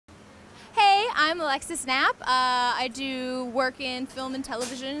I'm Alexis Knapp. I do work in film and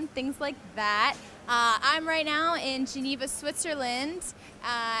television, things like that. I'm right now in Geneva, Switzerland,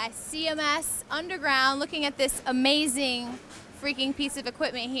 CMS Underground, looking at this amazing freaking piece of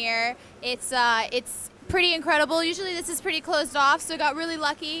equipment here. It's pretty incredible. Usually this is pretty closed off, so I got really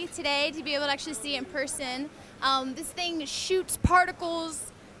lucky today to be able to actually see it in person. This thing shoots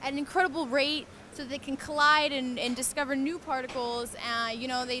particles at an incredible rate, so they can collide and discover new particles. You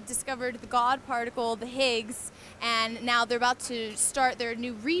know, they discovered the God particle, the Higgs, and now they're about to start their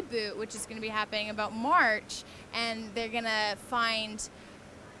new reboot, which is going to be happening about March, and they're going to find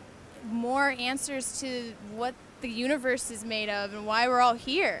more answers to what the universe is made of and why we're all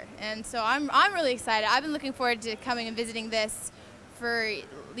here. And so I'm really excited. I've been looking forward to coming and visiting this for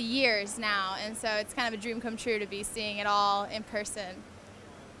years now, and so it's kind of a dream come true to be seeing it all in person.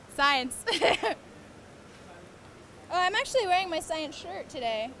 Science. Oh, I'm actually wearing my science shirt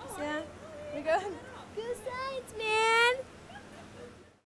today. So yeah, we go. Go science, man.